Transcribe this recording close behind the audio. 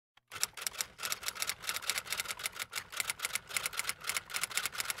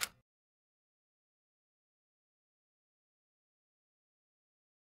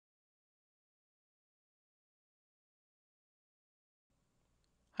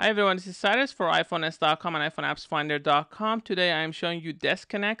Hi everyone, this is Cyrus for iPhoneS.com and iPhoneAppsFinder.com. Today I am showing you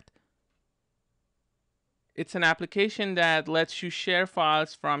DeskConnect. It's an application that lets you share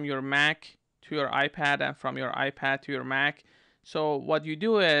files from your Mac to your iPad and from your iPad to your Mac. So what you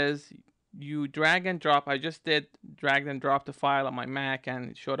do is you drag and drop. I just did drag and drop the file on my Mac and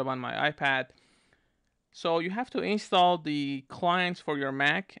it showed up on my iPad. So you have to install the clients for your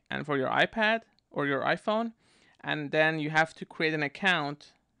Mac and for your iPad or your iPhone, and then you have to create an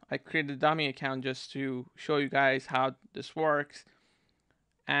account. I created a dummy account just to show you guys how this works.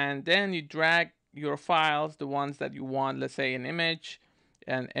 And then you drag your files, the ones that you want, let's say an image,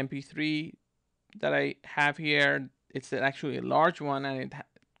 an MP3 that I have here. It's actually a large one and it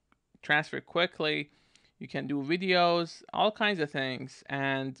transfers quickly. You can do videos, all kinds of things,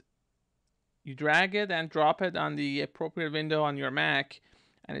 and you drag it and drop it on the appropriate window on your Mac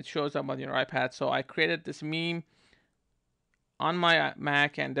and it shows up on your iPad. So I created this meme on my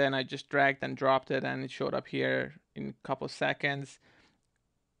Mac and then I just dragged and dropped it and it showed up here in a couple seconds.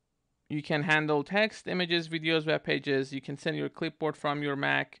 You can handle text, images, videos, web pages. You can send your clipboard from your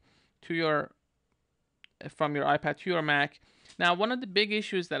Mac to your iPad to your Mac. Now, one of the big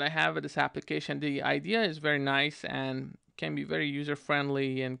issues that I have with this application, the idea is very nice and can be very user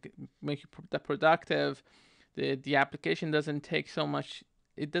friendly and make you productive. The application doesn't take so much.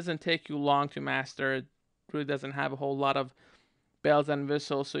 It doesn't take you long to master. It really doesn't have a whole lot of bells and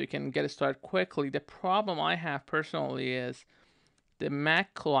whistles, so you can get it started quickly. The problem I have personally is the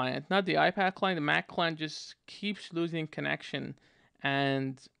Mac client, not the iPad client. The Mac client just keeps losing connection,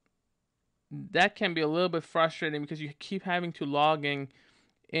 and that can be a little bit frustrating because you keep having to log in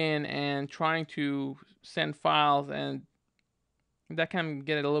and trying to send files, and that can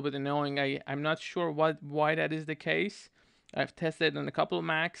get a little bit annoying. I'm not sure why that is the case. I've tested on a couple of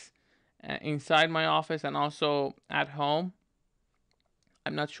Macs inside my office and also at home.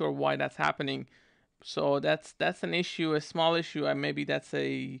 I'm not sure why that's happening. So that's an issue, a small issue, and maybe that's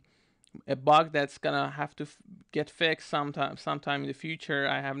a bug that's gonna have to get fixed sometime in the future.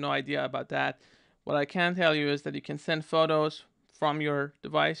 I have no idea about that. What I can tell you is that you can send photos from your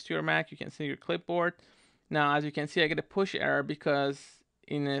device to your Mac. You can send your clipboard. Now, as you can see, I get a push error because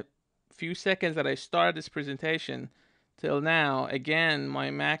in a few seconds that I started this presentation till now, again,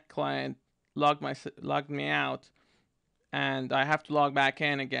 my Mac client logged me out, and I have to log back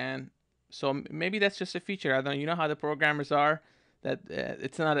in again. So maybe that's just a feature. I don't know. You know how the programmers are. That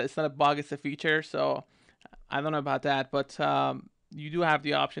it's not a bug, it's a feature. So I don't know about that, but you do have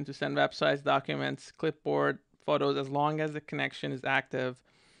the option to send websites, documents, clipboard, photos as long as the connection is active.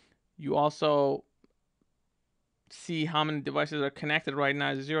 You also see how many devices are connected right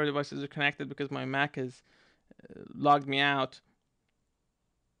now. 0 devices are connected because my Mac has logged me out.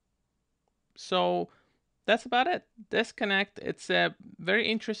 So that's about it. DeskConnect, it's a very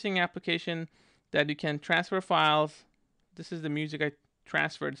interesting application that you can transfer files. This is the music I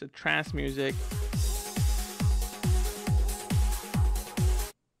transferred. It's a trance music.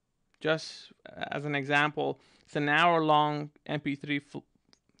 Just as an example, it's an hour-long MP3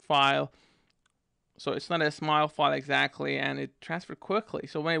 file. So it's not a smile file exactly, and it transfers quickly.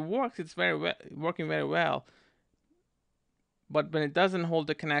 So when it works, it's working very well. But when it doesn't hold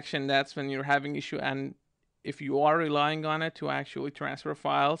the connection, that's when you're having issue. And if you are relying on it to actually transfer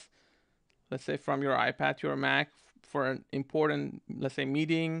files, let's say from your iPad to your Mac for an important, let's say,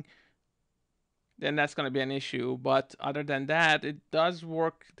 meeting, then that's going to be an issue. But other than that, it does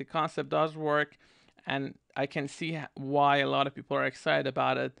work. The concept does work, and I can see why a lot of people are excited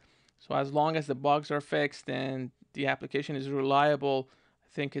about it. So as long as the bugs are fixed and the application is reliable, I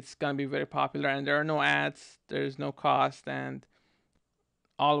think it's going to be very popular. And there are no ads, there's no cost, and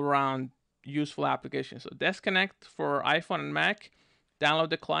all around useful application. So DeskConnect for iPhone and Mac. Download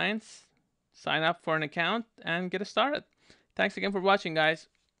the clients, sign up for an account, and get it started. Thanks again for watching, guys.